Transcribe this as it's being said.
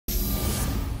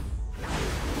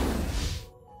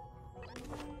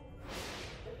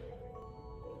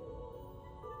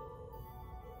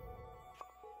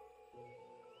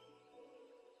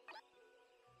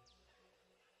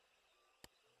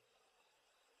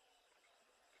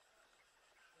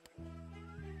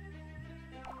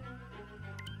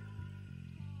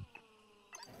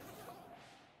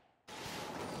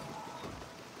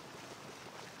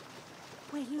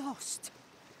We're lost.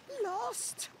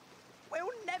 Lost! We'll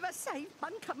never save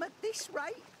Bunkum at this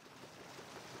rate.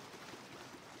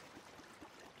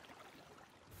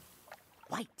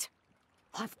 Wait,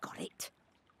 I've got it.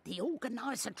 The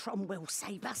organisatron will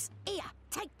save us. Here,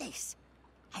 take this.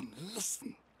 And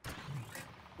listen.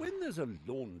 When there's a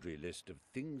laundry list of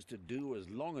things to do as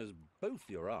long as both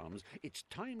your arms, it's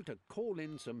time to call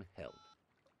in some help.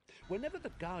 Whenever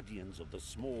the guardians of the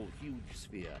small, huge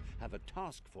sphere have a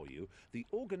task for you, the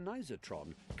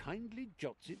organisatron kindly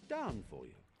jots it down for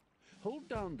you. Hold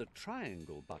down the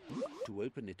triangle button to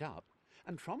open it up,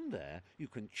 and from there you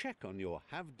can check on your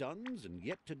have-dones and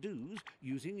yet-to-dos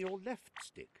using your left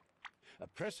stick. A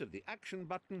press of the action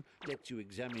button lets you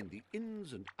examine the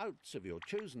ins and outs of your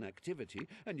chosen activity,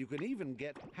 and you can even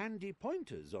get handy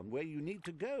pointers on where you need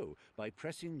to go by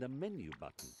pressing the menu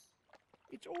button.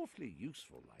 It's awfully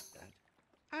useful like that.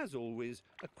 As always,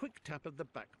 a quick tap of the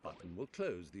back button will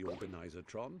close the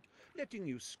organisatron, letting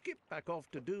you skip back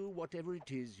off to do whatever it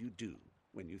is you do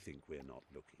when you think we're not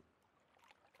looking.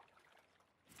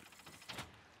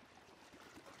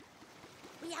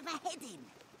 We have a heading.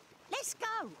 Let's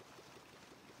go.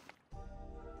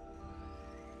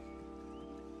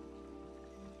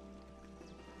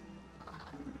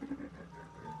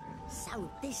 So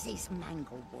this is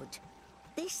Manglewood.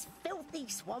 This filthy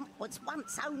swamp was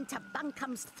once home to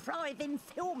Bunkum's thriving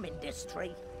film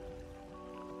industry.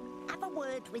 Have a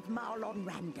word with Marlon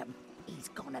Random. He's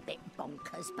gone a bit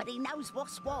bonkers, but he knows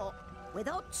what's what. With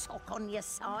Oddsock on your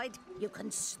side, you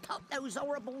can stop those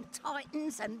horrible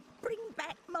titans and bring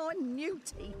back my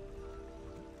newtie.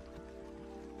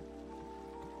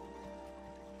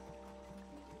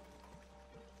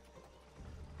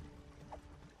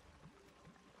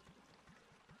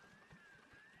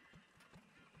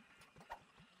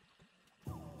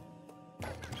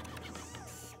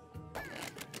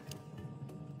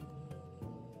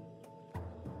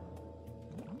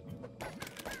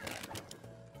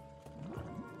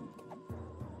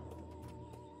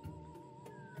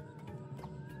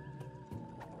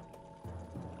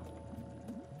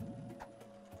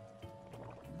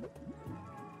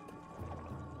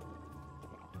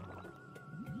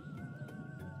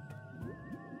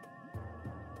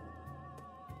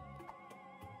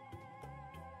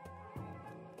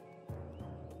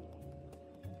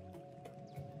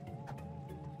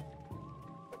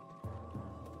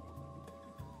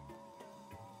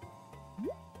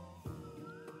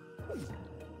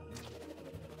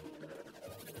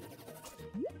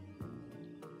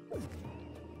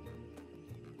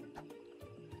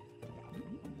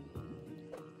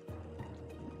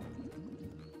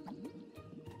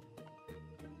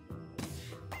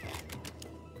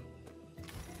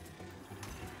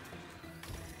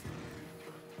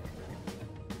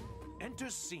 Enter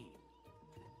scene.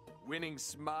 Winning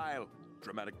smile.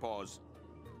 Dramatic pause.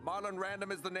 Marlon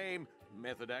Random is the name.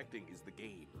 Method acting is the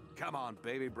game. Come on,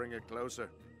 baby, bring it closer.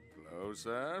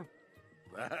 Closer.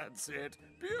 That's it.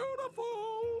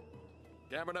 Beautiful.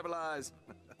 Camera never lies.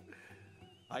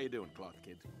 How you doing, Cloth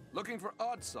Kid? Looking for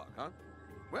Oddsock, huh?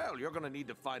 Well, you're gonna need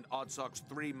to find Oddsock's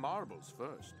 3 marbles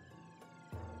first.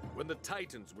 When the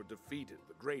Titans were defeated,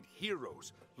 the great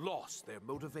heroes lost their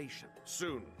motivation.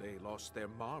 Soon, they lost their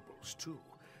marbles, too,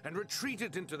 and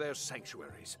retreated into their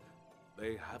sanctuaries.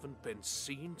 They haven't been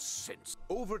seen since.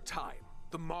 Over time,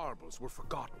 the marbles were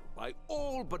forgotten by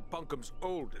all but Bunkum's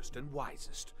oldest and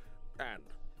wisest, and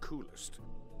coolest.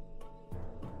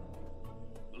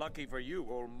 Lucky for you,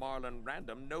 old Marlon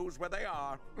Random knows where they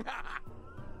are.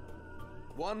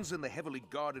 One's in the heavily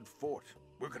guarded fort.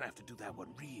 We're gonna have to do that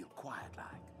one real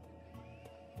quiet-like.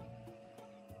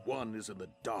 One is in the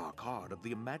dark heart of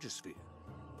the Imagisphere.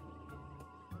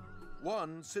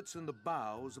 One sits in the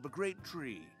boughs of a great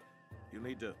tree. You'll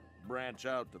need to branch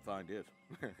out to find it.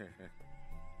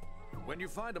 When you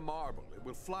find a marble, it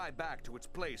will fly back to its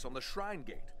place on the shrine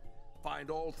gate. Find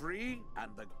all 3,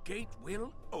 and the gate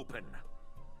will open.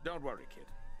 Don't worry, kid.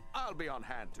 I'll be on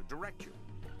hand to direct you.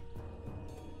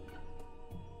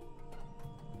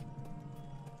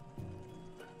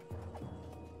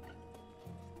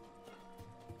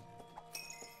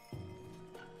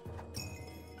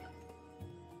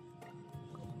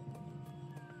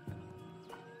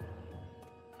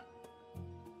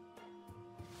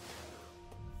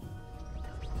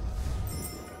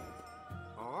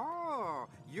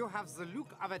 You have the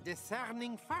look of a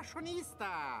discerning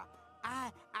fashionista.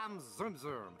 I am Zum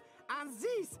Zum, and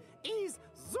this is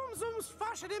Zum Zum's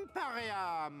Fashion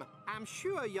Emporium. I'm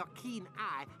sure your keen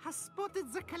eye has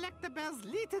spotted the collectibles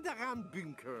littered around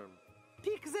Bunkum.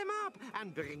 pick them up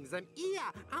and bring them here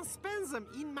and spend them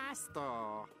in my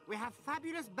store. We have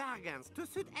fabulous bargains to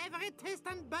suit every taste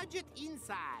and budget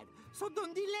inside. So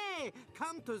don't delay.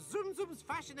 Come to Zoom Zoom's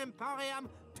Fashion Emporium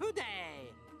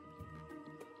today.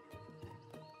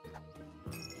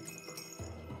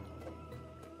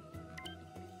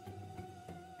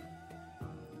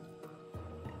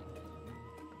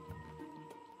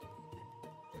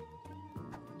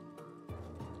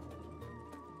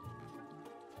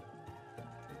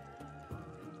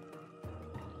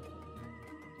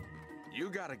 You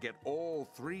gotta get all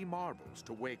 3 marbles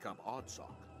to wake up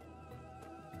Oddsock.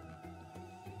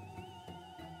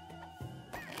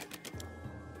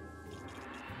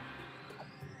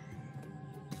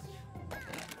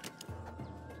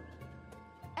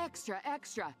 Extra,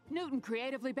 extra. Newton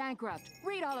creatively bankrupt.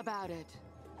 Read all about it.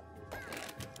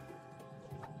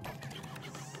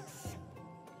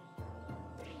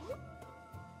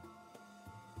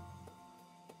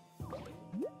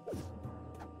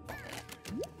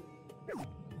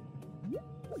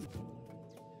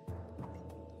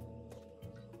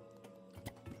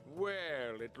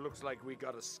 Well, it looks like we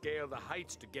gotta scale the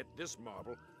heights to get this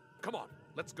marble. Come on,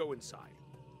 let's go inside.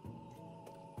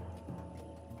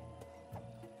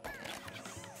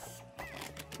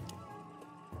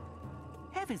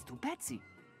 Heavens to Betsy!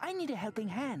 I need a helping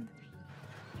hand.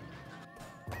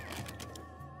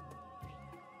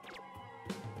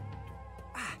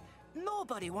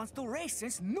 Nobody wants to race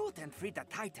since Newton freed the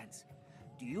Titans.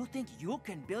 Do you think you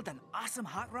can build an awesome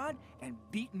hot rod and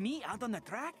beat me out on the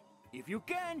track? If you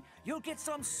can, you'll get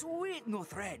some sweet new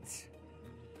threads.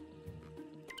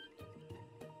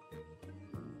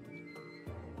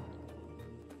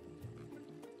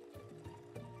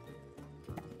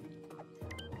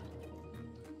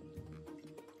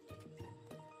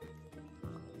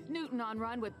 Newton on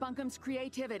run with Buncombe's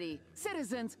creativity.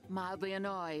 Citizens mildly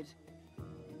annoyed.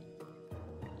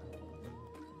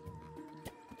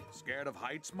 Scared of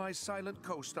heights, my silent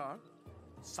co-star?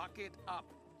 Suck it up.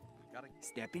 Gotta...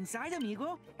 Step inside,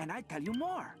 amigo, and I'll tell you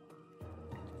more.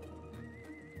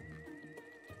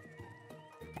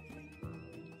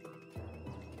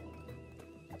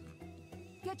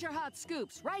 Get your hot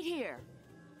scoops right here.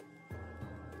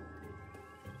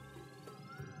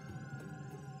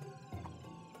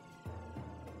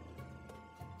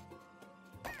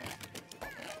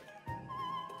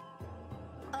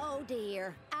 Oh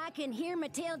dear, I can hear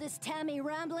Matilda's tummy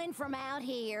rumbling from out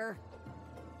here.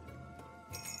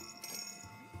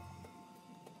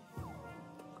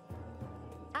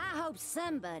 I hope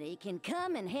somebody can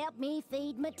come and help me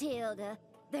feed Matilda.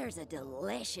 There's a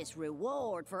delicious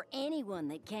reward for anyone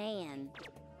that can.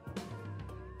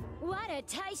 What a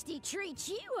tasty treat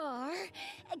you are!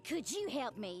 Could you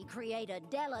help me create a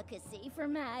delicacy for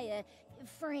my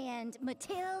friend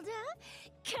Matilda?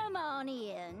 Come on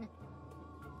in.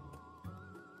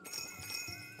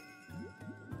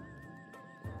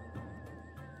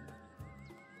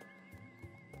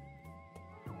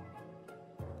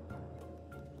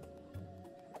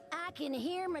 I can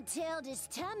hear Matilda's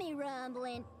tummy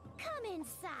rumbling. Come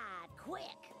inside, quick.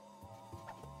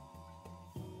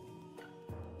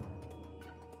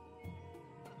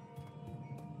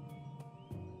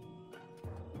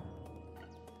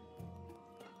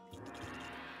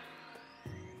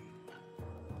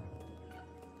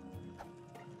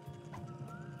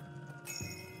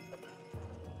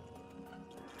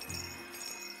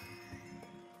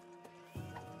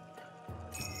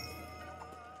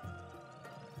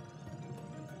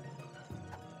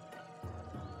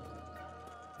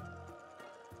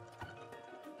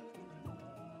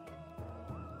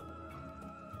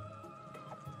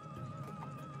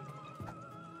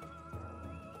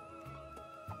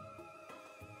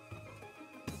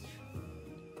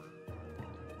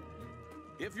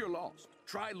 If you're lost,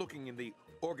 try looking in the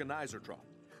organizer trough.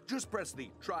 Just press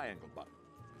the triangle button.